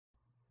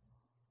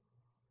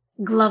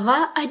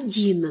Глава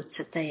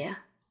 11.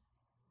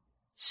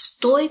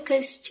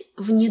 Стойкость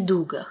в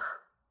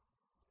недугах.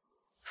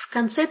 В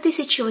конце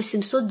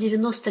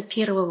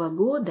 1891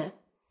 года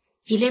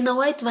Елена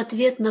Уайт в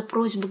ответ на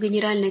просьбу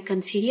Генеральной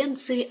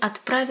конференции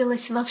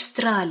отправилась в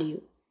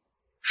Австралию,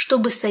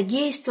 чтобы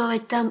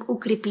содействовать там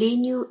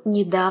укреплению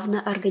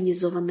недавно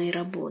организованной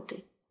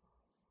работы.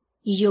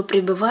 Ее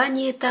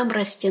пребывание там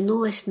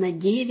растянулось на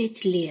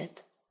 9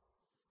 лет.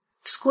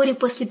 Вскоре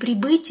после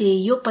прибытия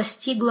ее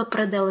постигло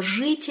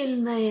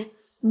продолжительное,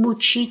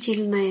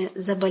 мучительное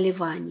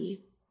заболевание.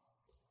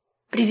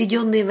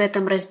 Приведенные в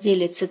этом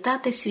разделе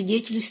цитаты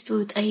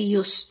свидетельствуют о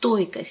ее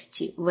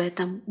стойкости в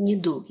этом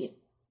недуге.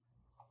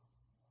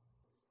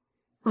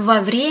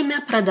 Во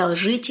время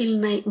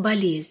продолжительной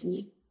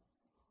болезни.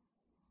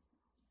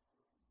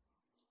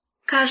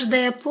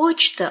 Каждая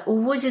почта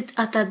увозит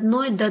от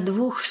 1 до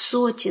 2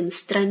 сотен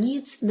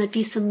страниц,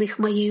 написанных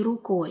моей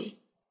рукой.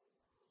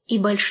 И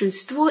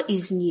большинство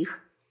из них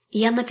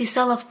я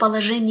написала в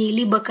положении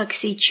либо как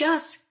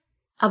сейчас,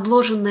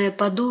 обложенная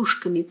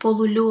подушками,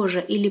 полулежа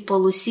или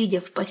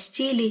полусидя в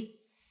постели,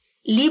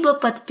 либо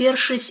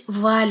подпершись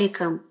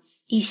валиком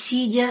и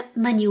сидя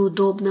на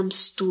неудобном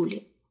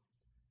стуле.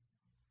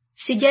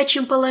 В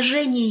сидячем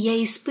положении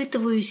я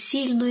испытываю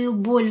сильную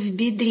боль в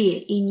бедре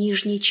и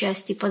нижней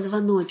части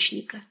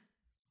позвоночника.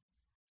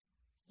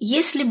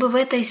 Если бы в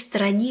этой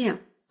стране,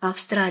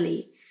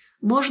 Австралии,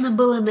 можно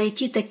было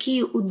найти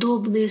такие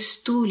удобные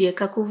стулья,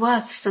 как у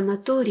вас в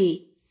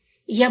санатории,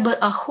 я бы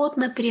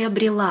охотно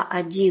приобрела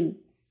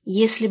один,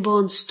 если бы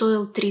он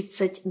стоил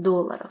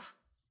 $30.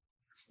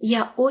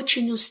 Я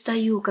очень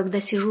устаю, когда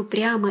сижу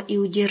прямо и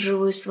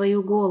удерживаю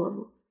свою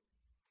голову.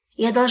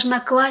 Я должна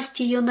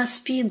класть ее на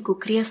спинку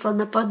кресла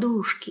на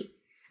подушки,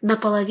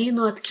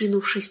 наполовину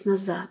откинувшись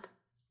назад.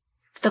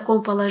 В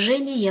таком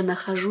положении я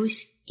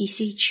нахожусь и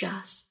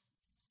сейчас.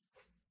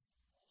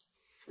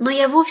 Но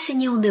я вовсе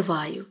не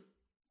унываю.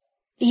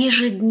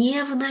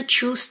 Ежедневно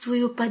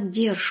чувствую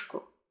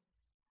поддержку.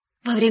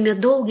 Во время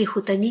долгих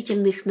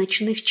утомительных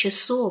ночных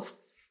часов,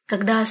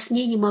 когда о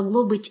сне не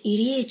могло быть и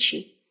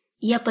речи,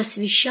 я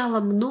посвящала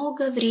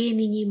много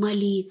времени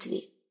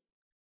молитве.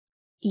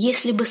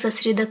 Если бы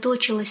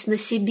сосредоточилась на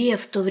себе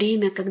в то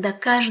время, когда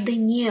каждый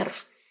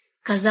нерв,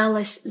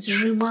 казалось,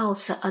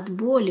 сжимался от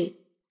боли,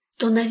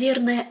 то,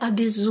 наверное,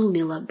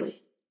 обезумела бы.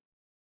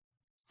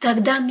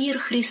 Тогда мир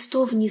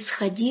Христов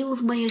нисходил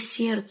в мое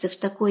сердце в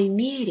такой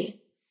мере,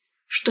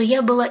 что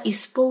я была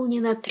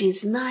исполнена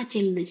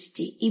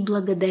признательности и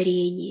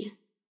благодарения.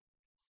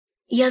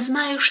 Я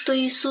знаю, что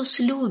Иисус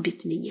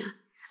любит меня,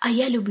 а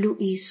я люблю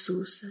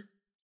Иисуса.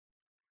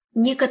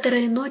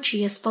 Некоторые ночи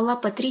я спала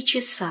по 3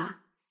 часа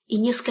и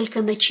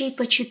несколько ночей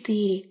по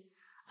 4,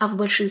 а в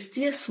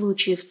большинстве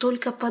случаев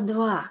только по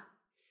 2.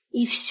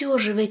 И все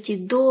же в эти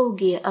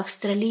долгие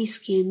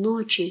австралийские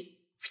ночи,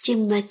 в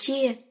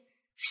темноте,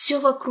 все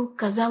вокруг,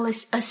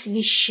 казалось,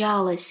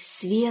 освещалось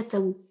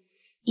светом,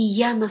 и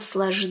я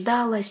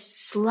наслаждалась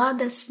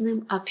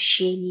сладостным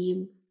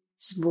общением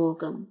с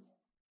Богом.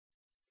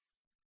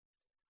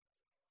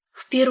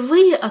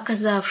 Впервые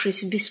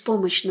оказавшись в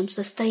беспомощном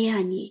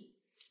состоянии,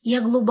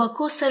 я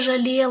глубоко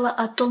сожалела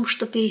о том,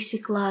 что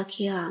пересекла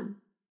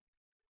океан.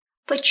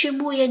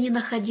 Почему я не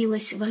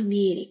находилась в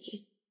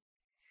Америке?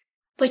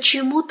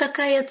 Почему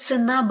такая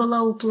цена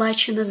была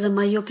уплачена за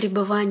мое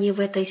пребывание в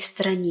этой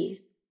стране?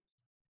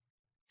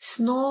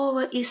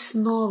 Снова и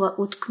снова,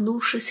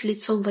 уткнувшись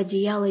лицом в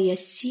одеяло, я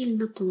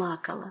сильно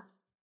плакала.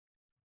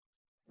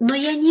 Но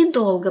я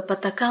недолго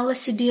потакала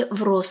себе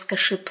в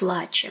роскоши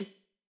плача.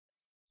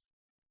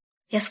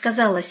 Я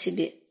сказала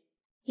себе: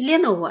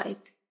 «Елена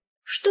Уайт,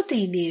 что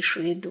ты имеешь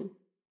в виду?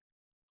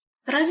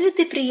 Разве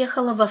ты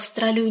приехала в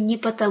Австралию не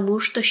потому,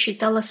 что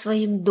считала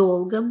своим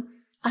долгом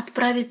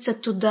отправиться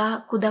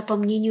туда, куда, по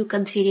мнению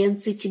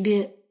конференции,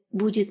 тебе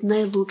будет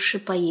наилучше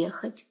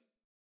поехать?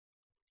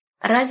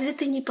 Разве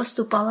ты не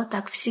поступала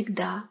так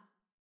всегда?»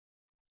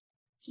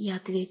 Я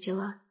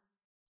ответила: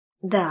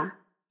 «Да».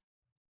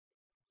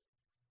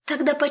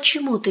 «Тогда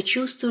почему ты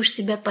чувствуешь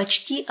себя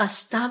почти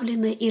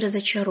оставленной и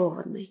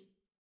разочарованной?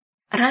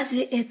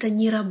 Разве это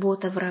не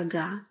работа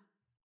врага?»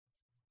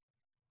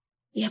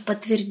 Я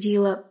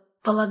подтвердила: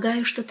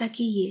 «Полагаю, что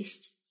так и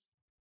есть».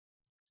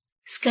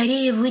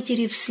 Скорее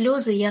вытерев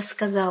слезы, я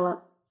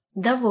сказала: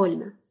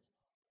 «Довольно.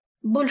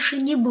 Больше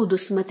не буду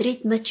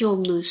смотреть на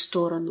темную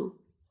сторону.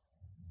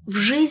 В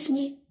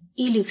жизни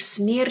или в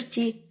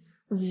смерти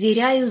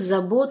вверяю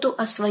заботу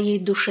о своей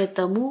душе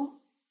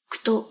тому,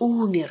 кто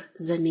умер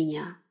за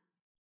меня».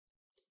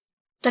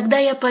 Тогда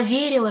я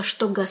поверила,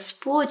 что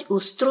Господь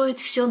устроит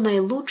все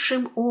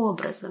наилучшим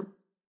образом.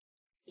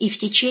 И в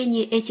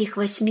течение этих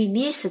 8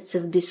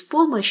 месяцев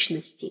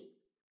беспомощности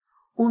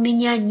у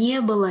меня не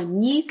было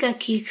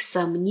никаких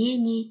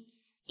сомнений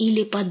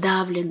или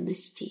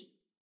подавленности.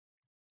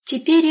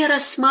 Теперь я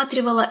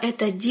рассматривала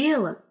это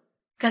дело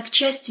как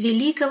часть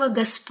великого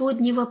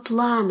Господнего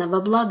плана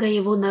во благо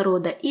Его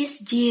народа и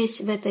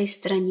здесь, в этой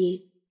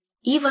стране,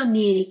 и в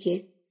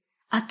Америке,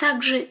 а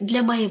также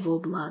для моего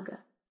блага.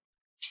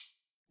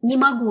 Не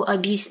могу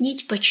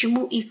объяснить,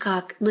 почему и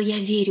как, но я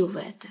верю в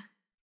это.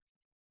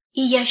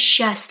 и я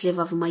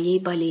счастлива в моей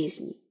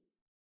болезни.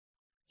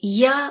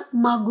 Я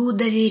могу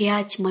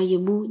доверять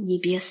моему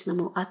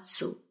Небесному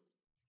Отцу.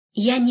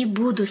 Я не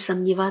буду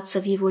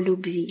сомневаться в Его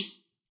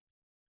любви.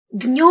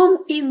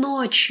 Днем и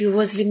ночью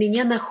возле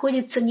меня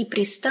находится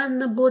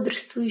непрестанно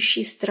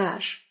бодрствующий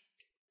страж.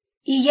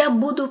 И я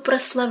буду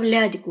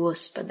прославлять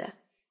Господа,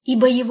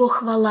 ибо Его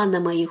хвала на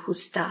моих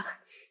устах,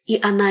 и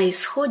она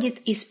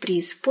исходит из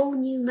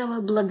преисполненного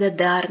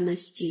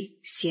благодарности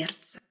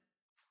сердца.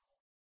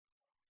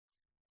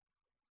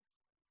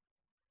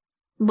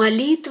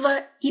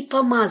 Молитва и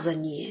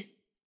помазание,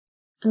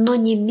 но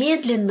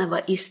немедленного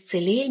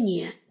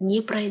исцеления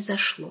не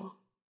произошло.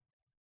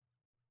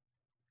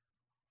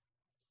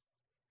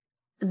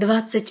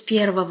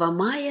 21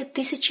 мая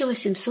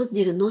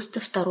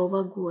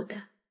 1892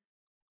 года.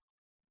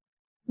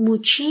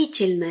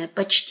 Мучительная,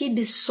 почти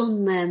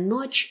бессонная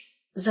ночь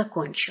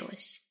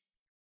закончилась.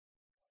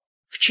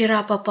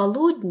 Вчера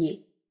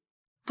пополудни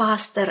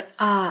пастор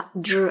А.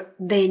 Дж.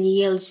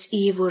 Дэниелс и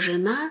его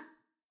жена,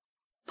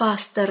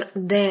 пастор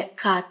Д.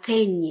 К.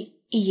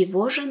 Тенни и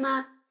его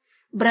жена,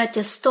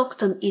 братья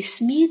Стоктон и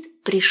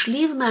Смит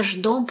пришли в наш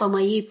дом по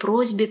моей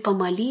просьбе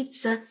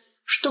помолиться,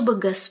 чтобы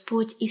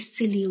Господь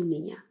исцелил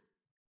меня.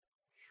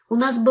 У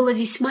нас было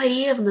весьма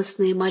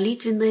ревностное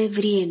молитвенное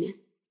время,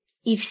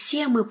 и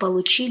все мы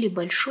получили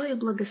большое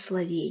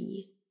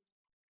благословение.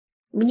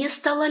 Мне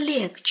стало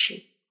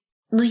легче,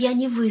 но я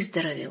не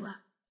выздоровела.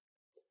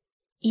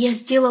 Я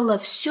сделала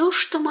все,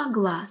 что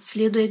могла,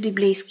 следуя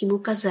библейским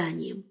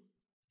указаниям,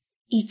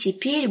 и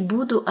теперь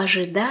буду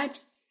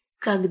ожидать,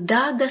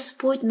 когда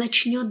Господь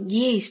начнет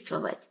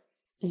действовать,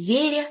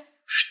 веря,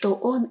 что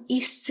Он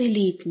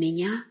исцелит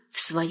меня в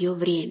свое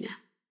время.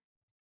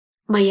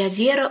 Моя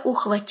вера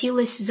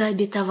ухватилась за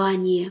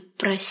обетование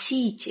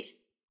 «Просите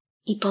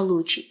и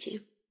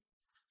получите».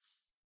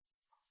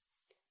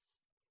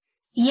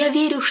 Я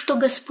верю, что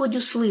Господь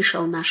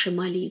услышал наши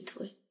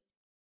молитвы.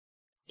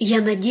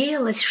 Я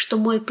надеялась, что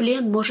мой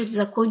плен может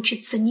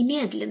закончиться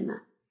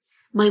немедленно.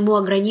 Моему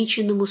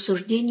ограниченному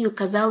суждению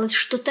казалось,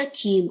 что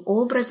таким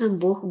образом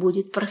Бог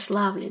будет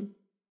прославлен.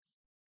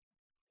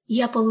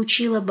 Я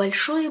получила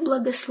большое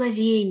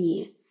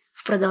благословение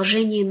в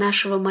продолжении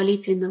нашего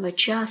молитвенного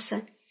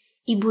часа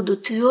и буду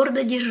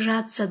твердо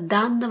держаться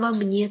данного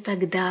мне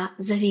тогда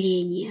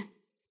заверения.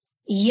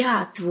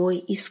 Я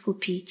твой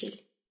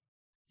Искупитель.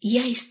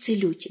 Я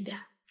исцелю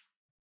тебя.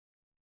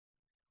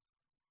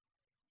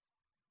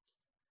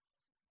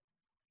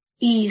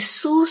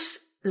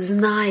 Иисус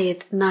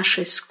знает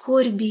наши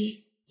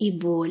скорби и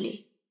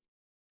боли.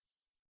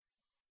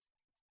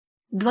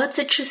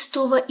 26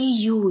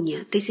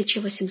 июня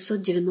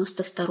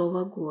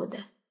 1892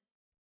 года.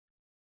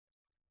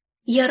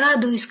 Я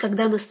радуюсь,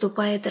 когда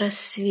наступает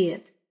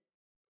рассвет,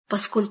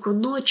 поскольку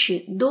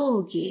ночи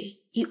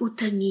долгие и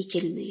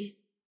утомительные.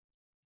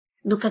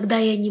 Но когда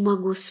я не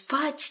могу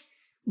спать,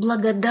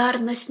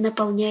 благодарность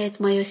наполняет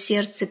мое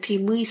сердце при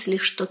мысли,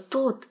 что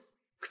тот,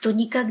 кто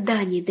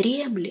никогда не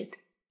дремлет,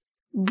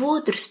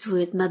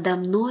 бодрствует надо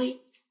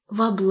мной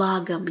во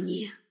благо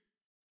мне.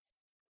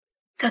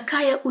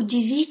 Какая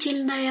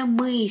удивительная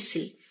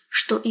мысль,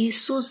 что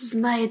Иисус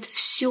знает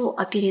все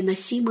о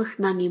переносимых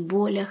нами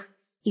болях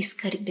и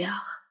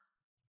скорбях.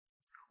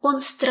 Он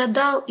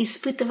страдал,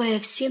 испытывая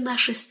все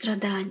наши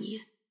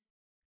страдания.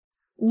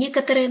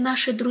 Некоторые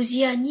наши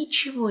друзья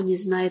ничего не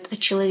знают о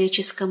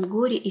человеческом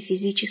горе и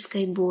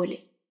физической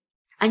боли.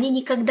 Они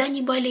никогда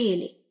не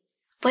болели,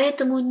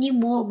 поэтому не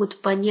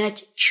могут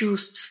понять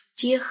чувств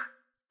тех,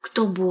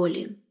 кто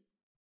болен.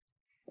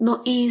 Но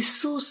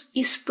Иисус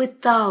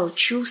испытал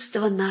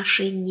чувство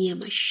нашей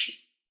немощи.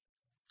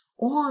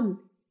 Он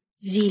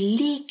 –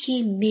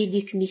 великий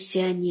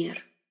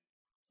медик-миссионер.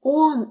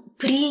 Он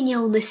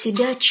принял на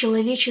себя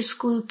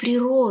человеческую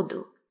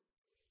природу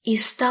и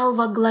стал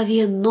во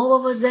главе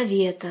Нового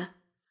Завета,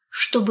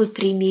 чтобы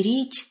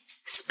примирить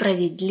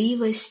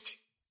справедливость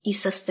и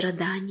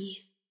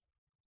сострадание.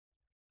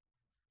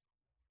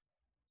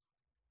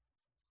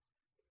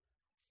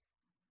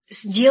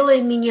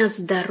 Сделай меня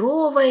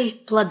здоровой,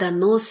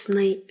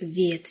 плодоносной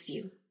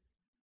ветвью.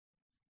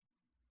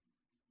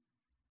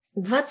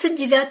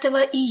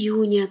 29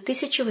 июня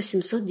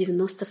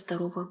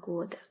 1892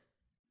 года.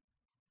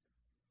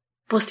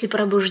 После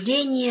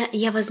пробуждения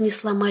я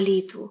вознесла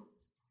молитву: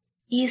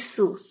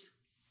 Иисус,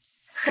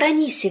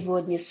 храни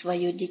сегодня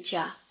свое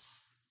дитя.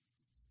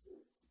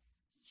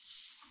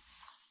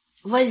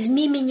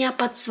 Возьми меня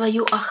под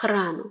свою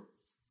охрану.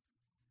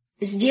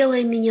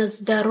 Сделай меня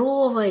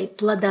здоровой,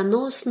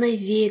 плодоносной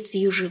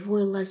ветвью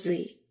живой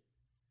лозы.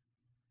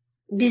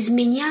 Без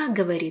меня,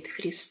 говорит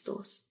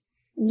Христос,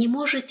 не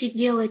можете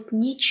делать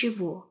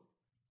ничего.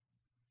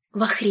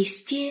 Во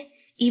Христе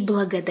и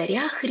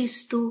благодаря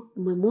Христу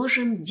мы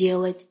можем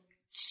делать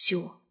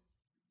все.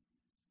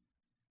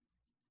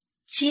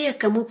 Те,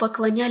 кому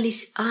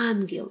поклонялись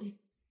ангелы,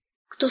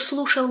 кто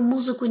слушал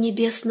музыку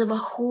небесного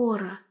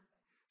хора,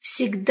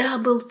 всегда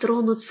был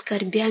тронут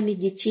скорбями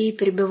детей,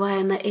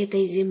 пребывая на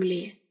этой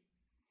земле.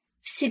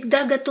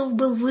 Всегда готов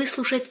был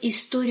выслушать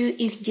историю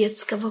их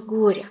детского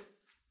горя.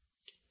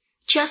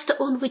 Часто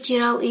он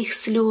вытирал их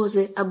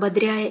слезы,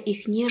 ободряя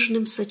их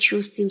нежным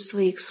сочувствием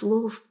своих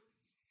слов,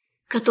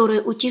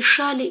 которые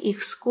утешали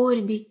их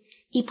скорби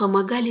и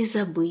помогали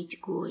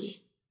забыть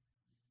горе.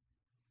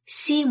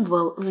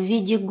 Символ в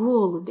виде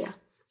голубя,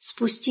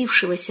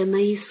 спустившегося на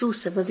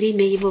Иисуса во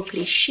время его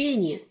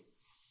крещения,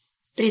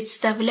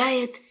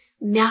 представляет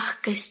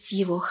мягкость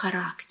его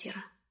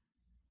характера.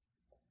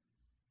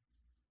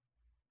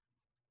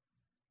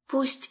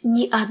 Пусть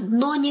ни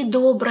одно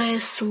недоброе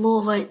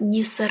слово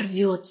не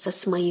сорвется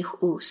с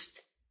моих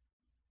уст.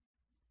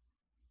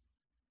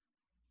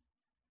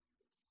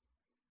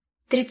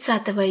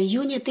 30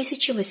 июня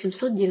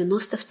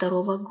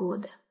 1892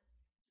 года.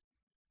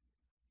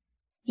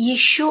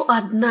 Еще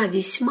одна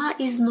весьма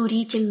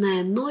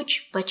изнурительная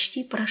ночь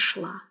почти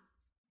прошла.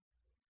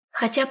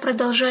 Хотя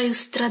продолжаю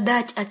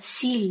страдать от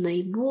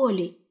сильной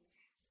боли,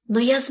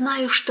 но я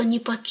знаю, что не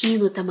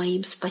покинута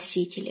моим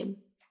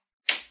Спасителем.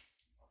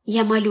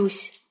 Я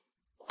молюсь: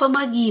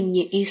 помоги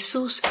мне,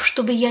 Иисус,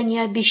 чтобы я не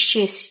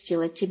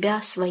обесчестила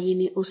Тебя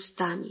своими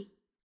устами.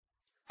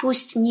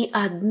 Пусть ни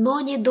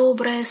одно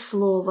недоброе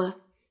слово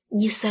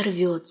не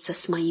сорвется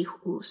с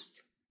моих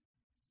уст.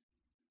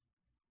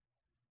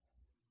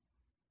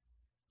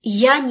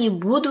 Я не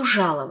буду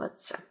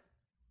жаловаться.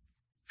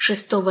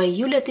 6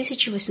 июля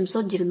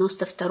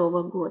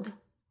 1892 года.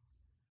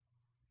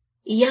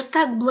 Я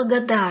так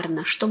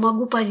благодарна, что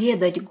могу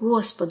поведать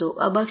Господу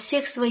обо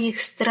всех своих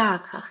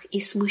страхах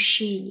и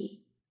смущениях.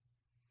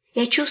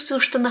 Я чувствую,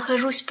 что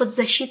нахожусь под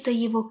защитой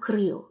Его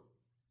крыл.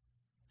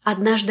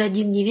 Однажды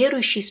один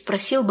неверующий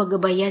спросил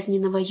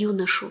богобоязненного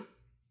юношу: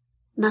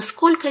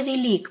 «Насколько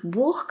велик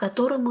Бог,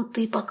 которому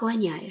ты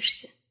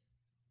поклоняешься?»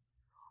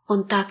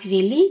 «Он так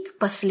велик, —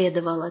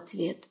 последовал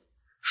ответ,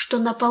 — что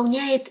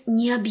наполняет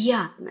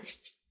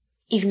необъятность,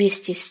 и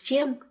вместе с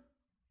тем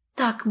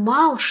так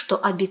мал, что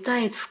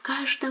обитает в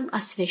каждом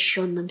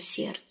освященном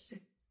сердце».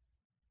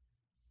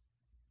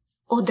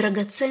 О,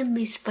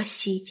 драгоценный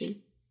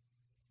Спаситель,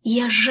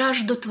 я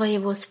жажду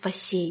Твоего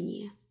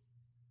спасения.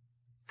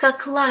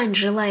 Как лань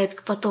желает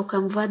к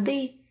потокам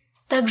воды,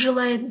 так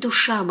желает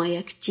душа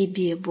моя к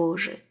Тебе,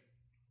 Боже.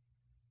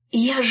 И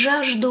я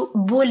жажду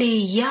более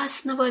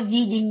ясного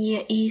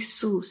видения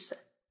Иисуса.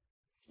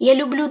 Я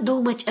люблю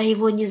думать о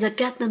Его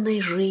незапятнанной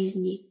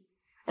жизни,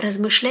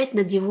 размышлять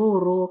над Его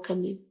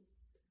уроками.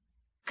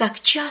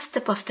 Как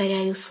часто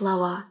повторяю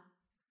слова: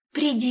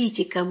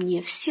 «Придите ко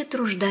мне, все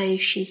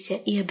труждающиеся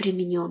и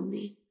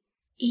обремененные,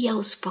 и я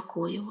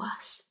успокою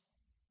вас».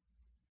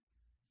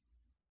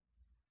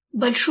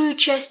 Большую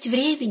часть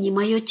времени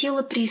мое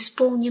тело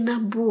преисполнено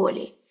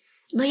боли,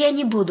 но я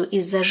не буду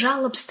из-за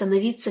жалоб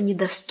становиться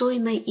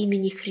недостойной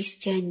имени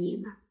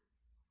христианина.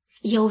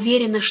 Я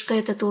уверена, что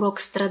этот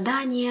урок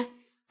страдания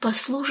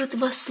послужит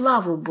во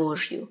славу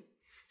Божью,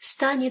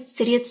 станет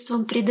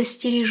средством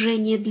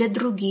предостережения для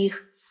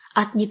других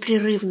от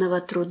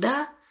непрерывного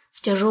труда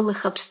в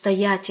тяжелых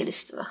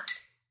обстоятельствах,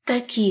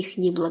 таких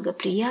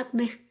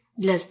неблагоприятных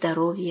для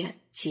здоровья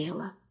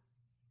тела.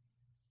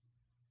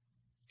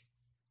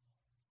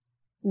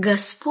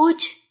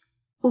 Господь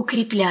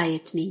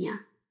укрепляет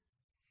меня.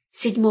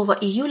 7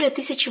 июля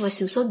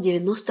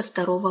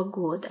 1892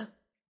 года.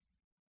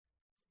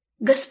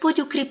 Господь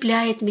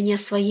укрепляет меня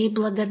своей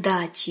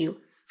благодатью,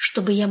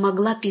 чтобы я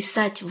могла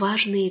писать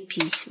важные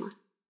письма.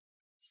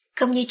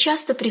 Ко мне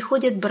часто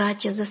приходят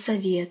братья за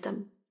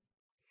советом.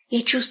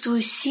 Я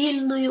чувствую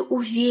сильную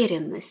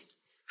уверенность,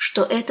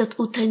 что этот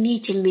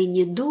утомительный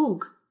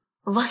недуг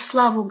во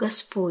славу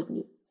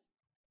Господню.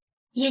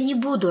 Я не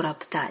буду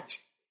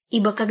роптать,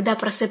 ибо когда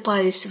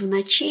просыпаюсь в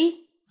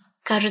ночи,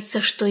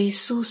 кажется, что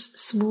Иисус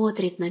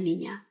смотрит на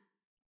меня.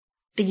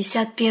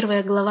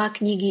 51 глава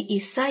книги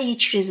Исаии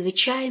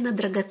чрезвычайно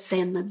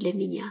драгоценна для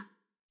меня.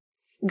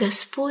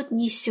 Господь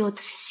несет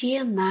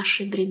все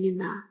наши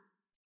бремена.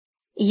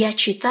 Я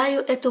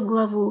читаю эту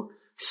главу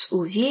с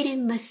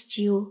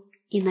уверенностью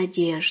и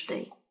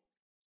надеждой.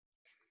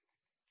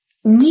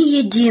 Ни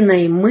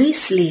единой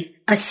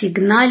мысли о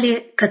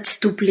сигнале к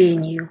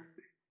отступлению.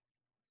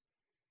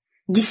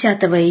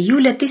 10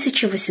 июля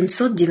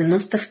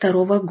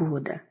 1892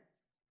 года.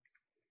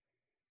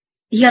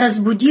 Я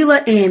разбудила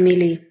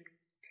Эмили.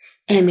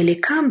 Эмили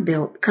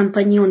Кампбелл,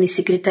 компаньон и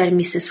секретарь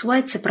миссис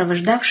Уайт,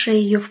 сопровождавшая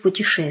ее в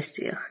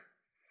путешествиях,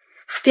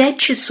 в 5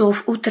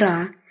 часов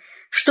утра,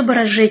 чтобы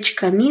разжечь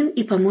камин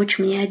и помочь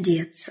мне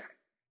одеться.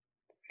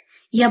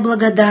 Я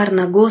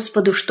благодарна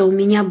Господу, что у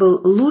меня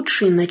был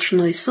лучший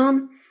ночной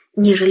сон,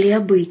 нежели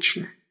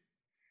обычно.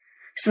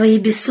 Свои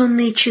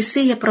бессонные часы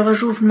я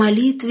провожу в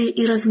молитве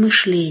и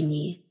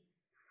размышлении.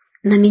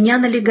 На меня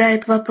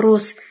налегает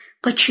вопрос,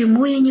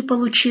 почему я не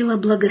получила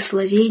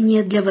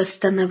благословения для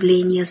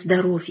восстановления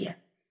здоровья?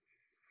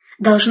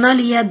 Должна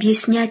ли я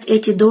объяснять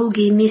эти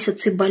долгие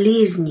месяцы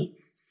болезни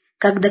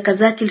как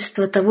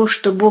доказательство того,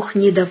 что Бог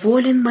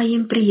недоволен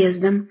моим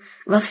приездом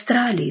в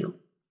Австралию?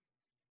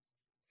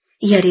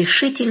 Я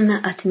решительно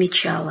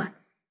отмечала: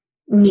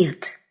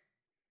 нет,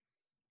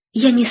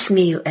 я не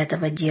смею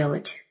этого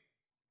делать.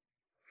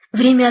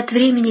 Время от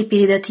времени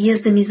перед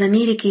отъездом из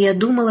Америки я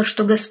думала,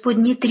 что Господь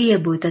не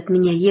требует от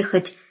меня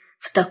ехать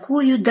в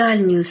такую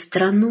дальнюю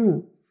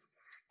страну,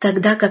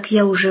 тогда как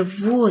я уже в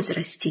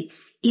возрасте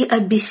и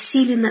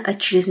обессилена от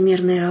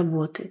чрезмерной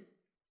работы.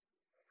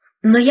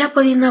 Но я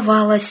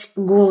повиновалась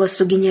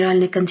голосу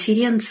Генеральной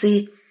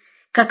конференции,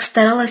 как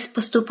старалась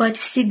поступать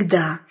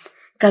всегда,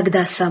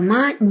 когда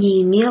сама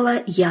не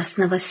имела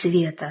ясного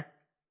света.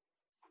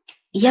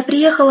 Я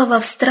приехала в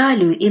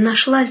Австралию и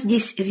нашла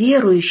здесь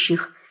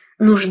верующих,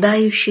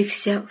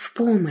 нуждающихся в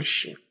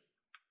помощи.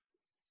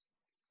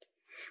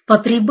 По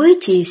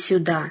прибытии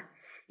сюда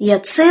я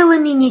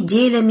целыми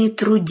неделями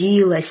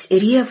трудилась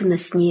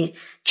ревностнее,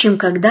 чем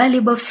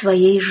когда-либо в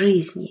своей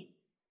жизни.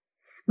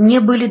 Мне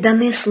были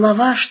даны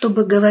слова,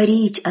 чтобы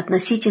говорить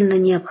относительно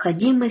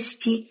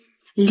необходимости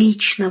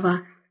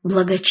личного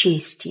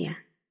благочестия.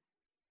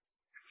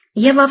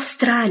 Я в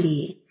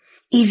Австралии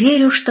и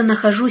верю, что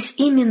нахожусь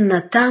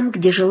именно там,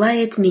 где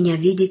желает меня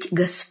видеть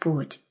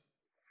Господь.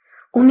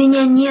 У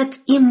меня нет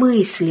и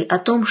мысли о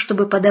том,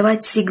 чтобы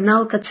подавать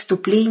сигнал к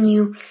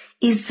отступлению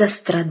из-за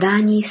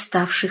страданий,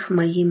 ставших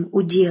моим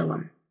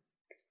уделом.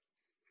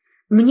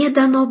 Мне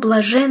дано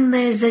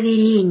блаженное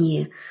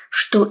заверение,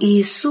 что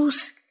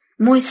Иисус –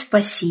 мой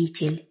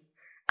Спаситель,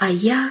 а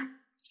я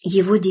 –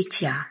 Его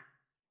дитя.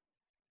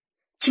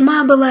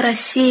 Тьма была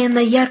рассеяна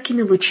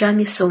яркими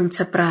лучами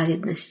солнца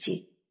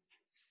праведности.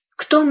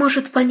 Кто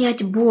может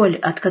понять боль,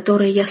 от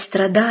которой я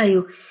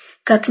страдаю,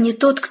 как не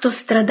тот, кто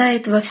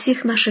страдает во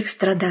всех наших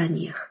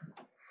страданиях?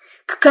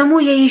 К кому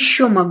я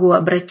еще могу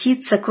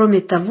обратиться,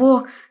 кроме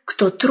того,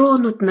 кто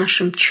тронут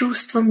нашим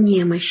чувством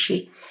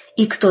немощи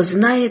и кто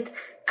знает,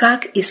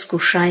 как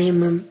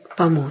искушаемым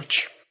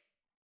помочь?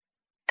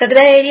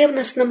 Когда я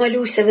ревностно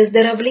молюсь о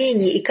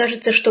выздоровлении и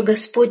кажется, что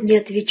Господь не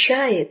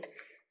отвечает,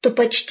 то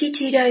почти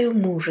теряю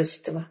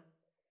мужество.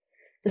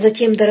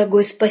 Затем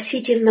дорогой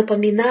Спаситель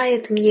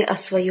напоминает мне о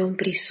своем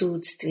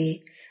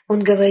присутствии.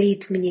 Он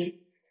говорит мне: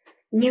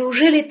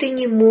 «Неужели ты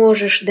не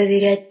можешь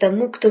доверять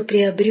тому, кто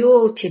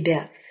приобрел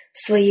тебя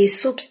своей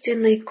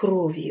собственной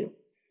кровью?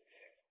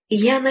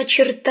 Я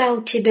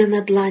начертал тебя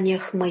на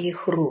дланях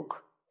моих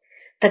рук».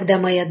 Тогда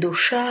моя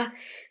душа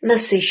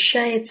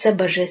насыщается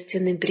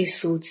божественным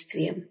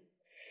присутствием.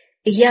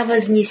 Я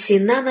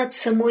вознесена над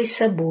самой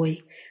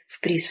собой в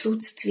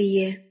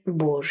присутствие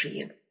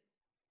Божье.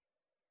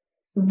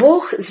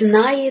 Бог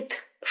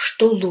знает,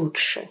 что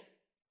лучше.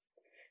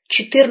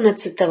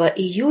 14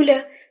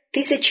 июля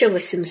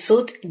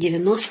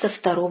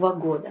 1892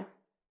 года.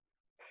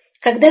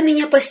 Когда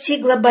меня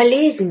постигла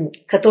болезнь,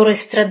 которой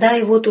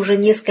страдаю вот уже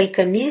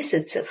несколько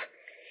месяцев,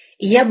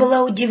 я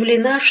была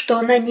удивлена, что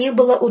она не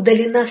была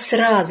удалена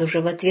сразу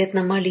же в ответ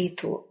на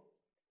молитву.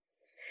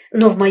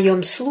 Но в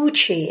моем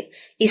случае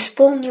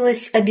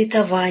исполнилось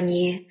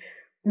обетование: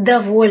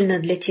 «Довольно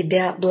для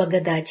тебя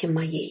благодати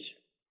моей».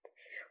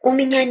 У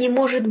меня не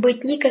может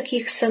быть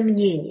никаких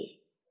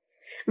сомнений.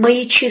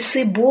 Мои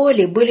часы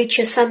боли были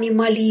часами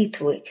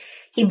молитвы,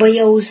 ибо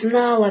я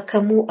узнала,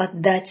 кому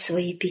отдать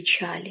свои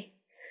печали.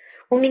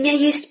 У меня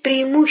есть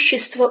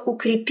преимущество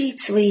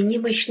укрепить свои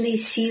немощные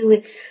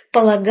силы,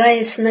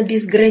 полагаясь на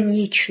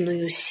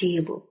безграничную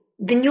силу.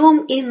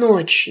 Днем и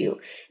ночью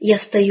я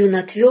стою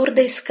на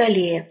твердой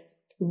скале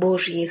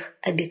Божьих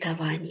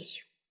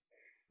обетований.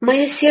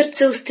 Мое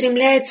сердце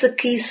устремляется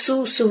к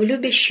Иисусу в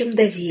любящем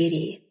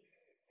доверии.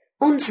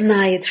 Он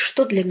знает,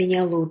 что для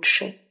меня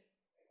лучше.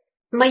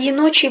 Мои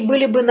ночи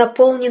были бы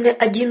наполнены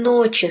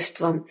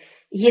одиночеством,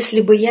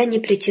 если бы я не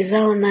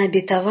притязала на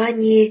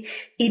обетование: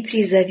 «И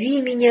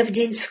призови меня в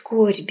день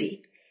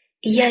скорби,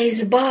 и я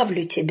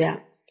избавлю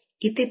тебя,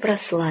 и ты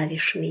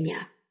прославишь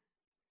меня».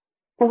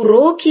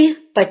 Уроки,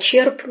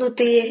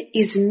 почерпнутые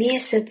из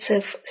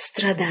месяцев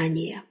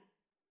страдания.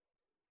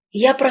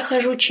 Я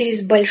прохожу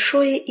через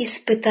большое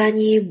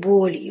испытание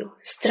болью,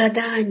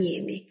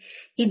 страданиями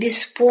и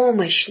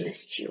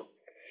беспомощностью,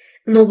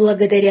 но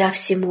благодаря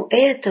всему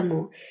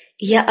этому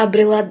я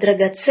обрела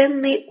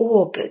драгоценный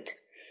опыт,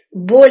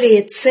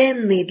 более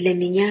ценный для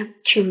меня,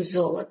 чем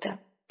золото.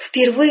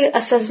 Впервые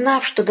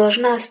осознав, что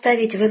должна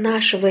оставить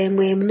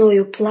вынашиваемые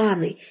мною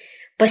планы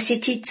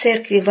посетить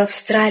церкви в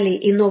Австралии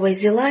и Новой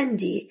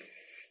Зеландии,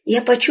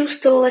 я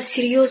почувствовала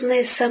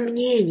серьезное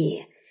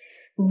сомнение,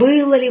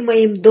 было ли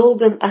моим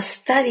долгом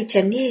оставить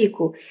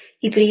Америку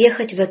и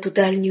приехать в эту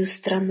дальнюю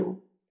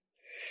страну.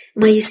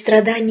 Мои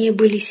страдания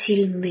были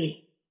сильны.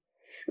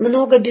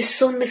 Много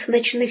бессонных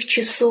ночных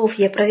часов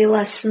я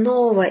провела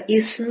снова и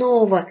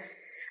снова,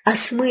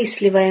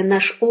 осмысливая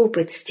наш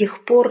опыт с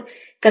тех пор,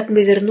 как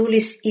мы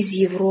вернулись из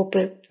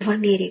Европы в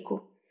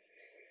Америку.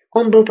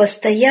 Он был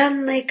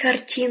постоянной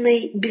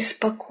картиной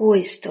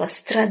беспокойства,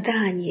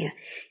 страдания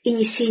и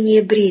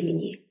несения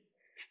бремени.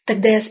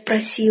 Тогда я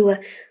спросила,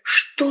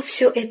 что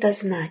все это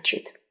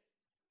значит.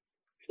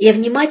 Я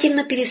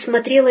внимательно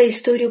пересмотрела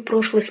историю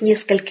прошлых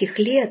нескольких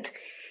лет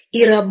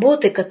и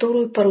работы,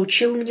 которую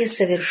поручил мне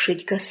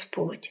совершить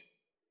Господь.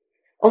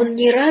 Он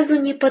ни разу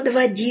не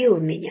подводил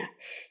меня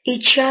и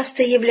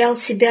часто являл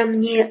себя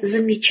мне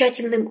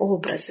замечательным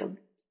образом.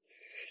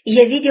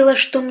 Я видела,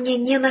 что мне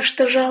не на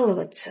что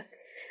жаловаться.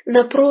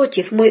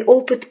 Напротив, мой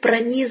опыт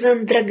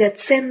пронизан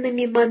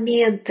драгоценными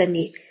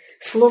моментами,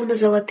 словно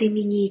золотыми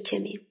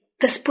нитями.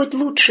 Господь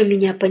лучше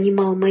меня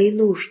понимал мои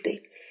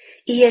нужды,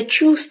 и я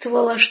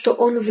чувствовала, что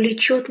Он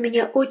влечет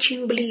меня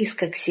очень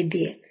близко к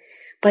себе,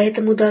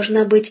 поэтому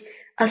должна быть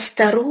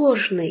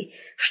осторожной,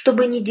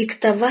 чтобы не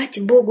диктовать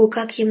Богу,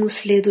 как Ему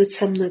следует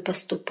со мной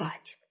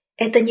поступать.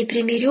 Эта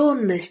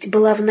непримиренность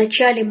была в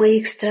начале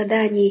моих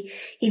страданий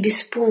и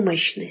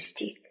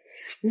беспомощности,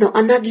 но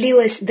она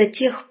длилась до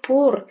тех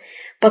пор,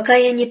 пока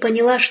я не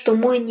поняла, что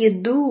мой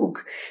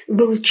недуг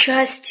был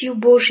частью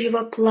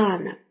Божьего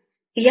плана.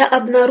 Я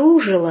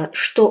обнаружила,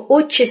 что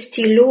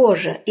отчасти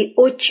лежа и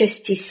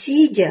отчасти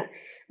сидя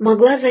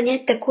могла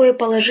занять такое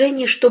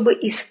положение, чтобы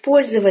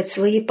использовать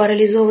свои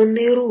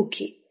парализованные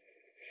руки.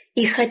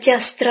 И хотя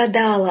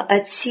страдала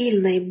от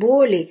сильной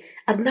боли,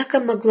 однако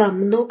могла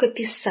много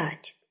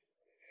писать.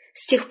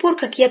 С тех пор,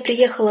 как я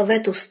приехала в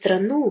эту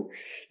страну,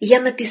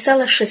 я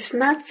написала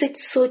 16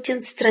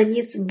 сотен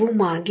страниц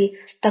бумаги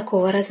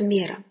такого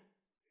размера.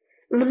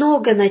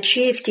 Много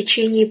ночей в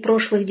течение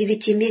прошлых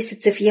 9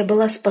 месяцев я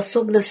была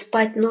способна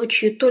спать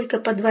ночью только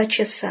по 2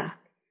 часа.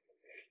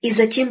 И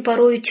затем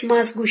порою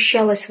тьма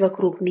сгущалась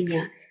вокруг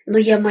меня, но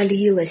я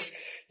молилась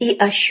и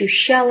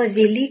ощущала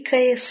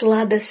великое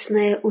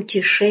сладостное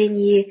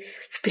утешение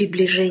в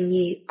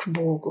приближении к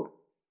Богу.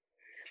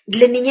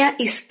 Для меня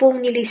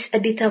исполнились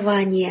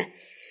обетования: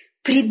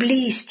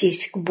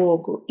 «Приблизьтесь к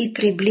Богу и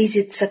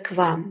приблизиться к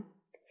вам.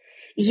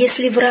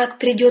 Если враг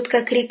придет,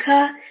 как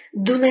река,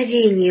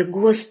 дуновение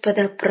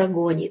Господа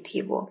прогонит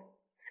его».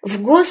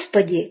 В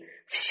Господе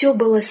все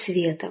было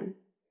светом.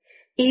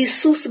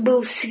 Иисус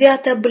был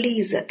свято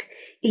близок,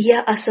 и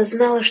я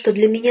осознала, что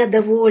для меня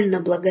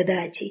довольно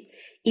благодати,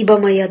 ибо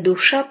моя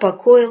душа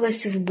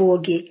покоилась в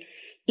Боге,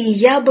 и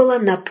я была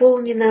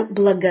наполнена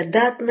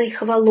благодатной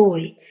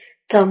хвалой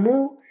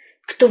тому,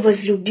 кто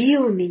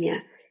возлюбил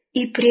меня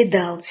и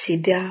предал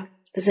себя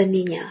за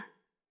меня.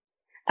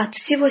 От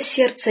всего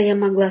сердца я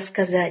могла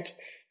сказать: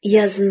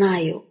 я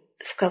знаю,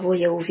 в кого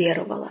я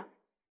уверовала.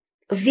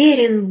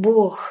 Верен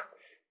Бог,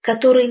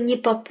 который не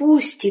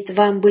попустит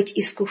вам быть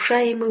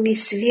искушаемыми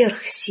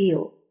сверх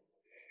сил,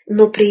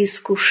 но при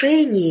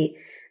искушении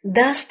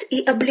даст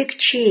и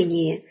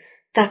облегчение,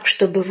 так,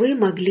 чтобы вы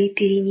могли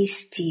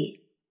перенести.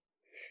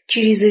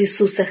 Через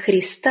Иисуса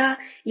Христа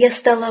я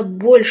стала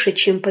больше,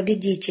 чем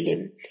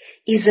победителем,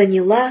 и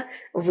заняла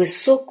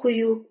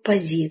высокую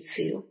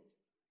позицию.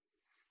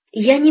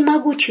 Я не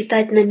могу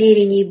читать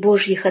намерений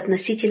Божьих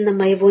относительно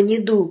моего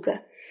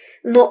недуга,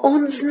 но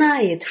Он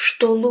знает,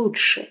 что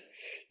лучше,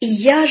 и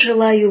я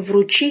желаю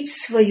вручить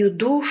свою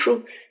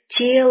душу,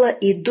 тело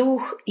и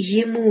дух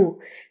Ему,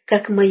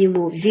 как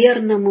моему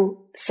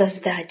верному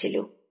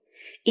Создателю.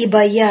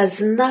 Ибо я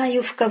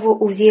знаю, в кого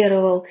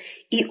уверовал,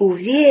 и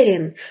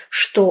уверен,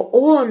 что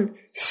Он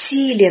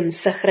силен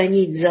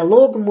сохранить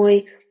залог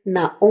мой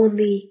на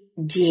оный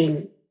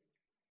день.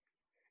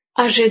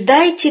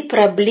 Ожидайте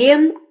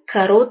проблем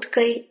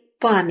короткой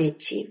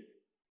памяти.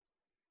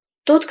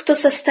 Тот, кто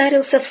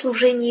состарился в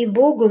служении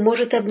Богу,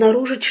 может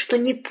обнаружить, что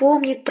не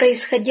помнит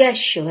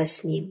происходящего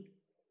с ним,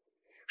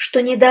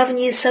 что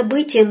недавние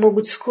события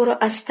могут скоро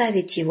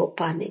оставить его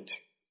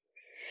память.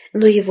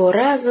 Но его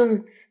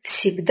разум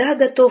всегда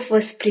готов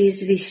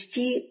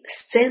воспроизвести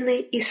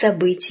сцены и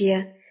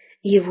события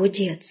его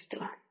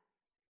детства.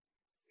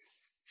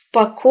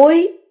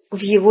 Покой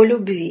в Его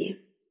любви.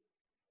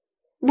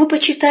 Мы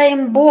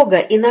почитаем Бога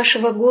и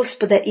нашего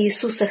Господа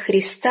Иисуса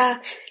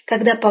Христа,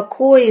 когда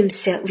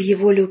покоимся в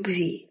Его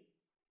любви.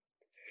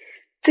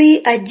 Ты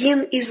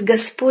один из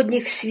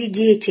Господних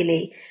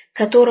свидетелей,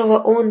 которого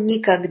Он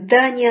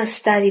никогда не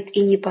оставит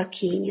и не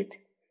покинет.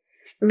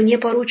 Мне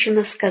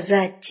поручено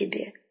сказать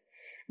тебе: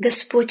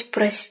 Господь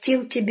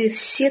простил тебе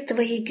все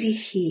твои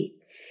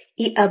грехи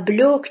и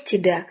облек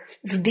тебя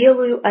в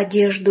белую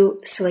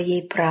одежду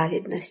своей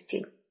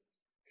праведности.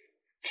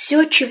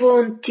 Все, чего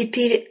Он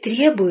теперь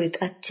требует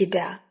от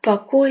тебя,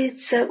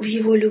 покоится в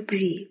Его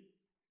любви.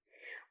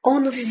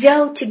 Он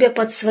взял тебя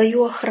под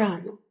свою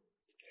охрану.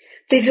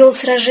 Ты вел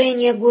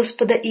сражение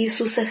Господа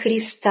Иисуса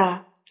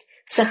Христа,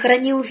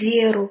 сохранил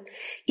веру,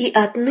 и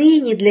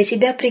отныне для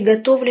тебя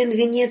приготовлен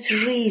венец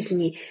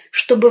жизни,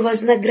 чтобы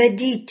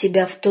вознаградить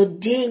тебя в тот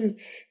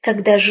день,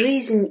 когда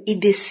жизнь и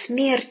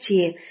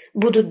бессмертие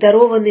будут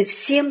дарованы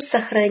всем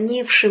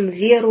сохранившим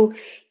веру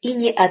и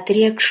не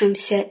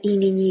отрекшимся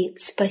имени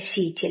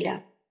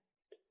Спасителя.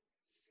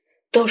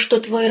 То, что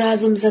твой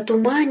разум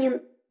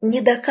затуманен,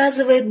 не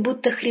доказывает,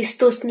 будто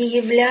Христос не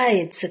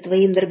является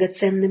твоим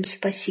драгоценным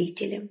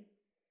Спасителем.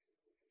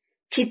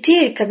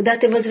 Теперь, когда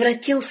ты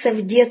возвратился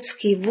в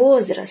детский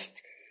возраст,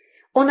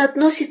 Он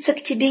относится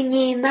к тебе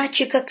не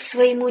иначе, как к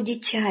своему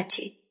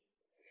дитяти.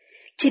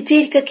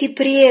 Теперь, как и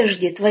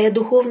прежде, твоя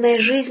духовная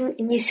жизнь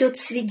несет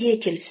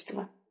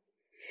свидетельство.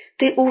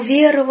 Ты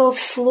уверовал в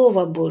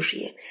Слово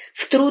Божье,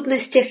 в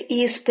трудностях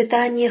и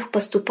испытаниях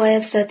поступая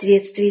в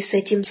соответствии с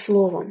этим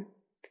Словом.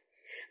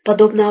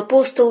 Подобно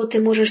апостолу ты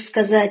можешь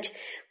сказать: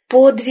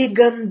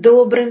 «Подвигом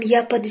добрым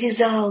я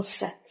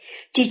подвязался,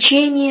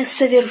 течение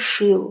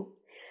совершил,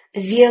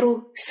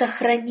 веру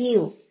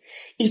сохранил,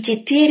 и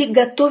теперь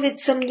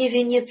готовится мне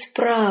венец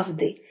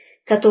правды,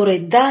 который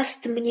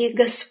даст мне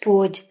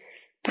Господь,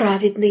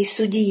 праведный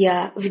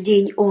судья, в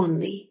день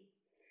онный.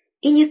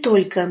 И не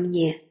только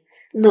мне,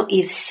 но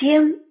и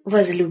всем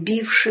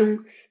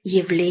возлюбившим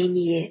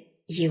явление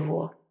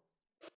Его.